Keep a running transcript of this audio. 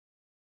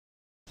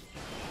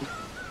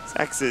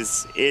X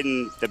is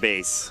in the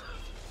base.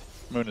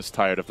 Moon is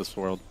tired of this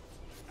world.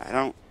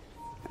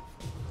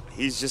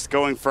 He's just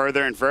going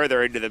further and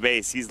further into the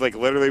base. He's like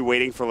literally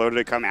waiting for Loda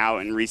to come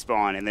out and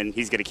respawn, and then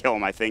he's gonna kill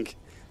him, I think.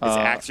 Is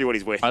actually what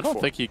he's waiting for. I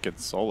don't think he can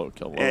solo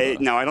kill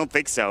Loda. No, I don't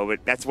think so, but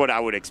that's what I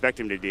would expect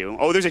him to do.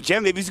 Oh, there's a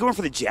gem. Maybe he's going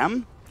for the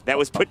gem that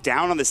was put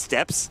down on the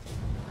steps.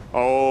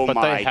 Oh my god.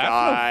 But they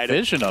have no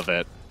vision of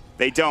it.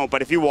 They don't,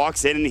 but if he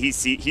walks in and he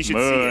should see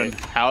it.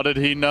 How did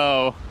he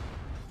know?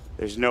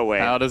 There's no way.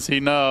 How does he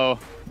know?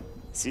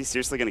 Is he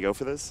seriously gonna go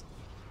for this?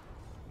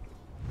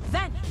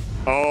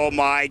 Oh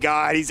my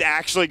god, he's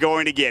actually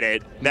going to get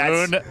it.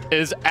 Moon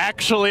is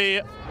actually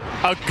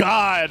a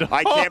god.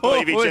 I can't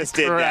believe he just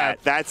did crap.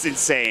 that. That's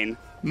insane.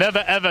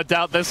 Never ever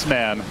doubt this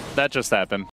man. That just happened.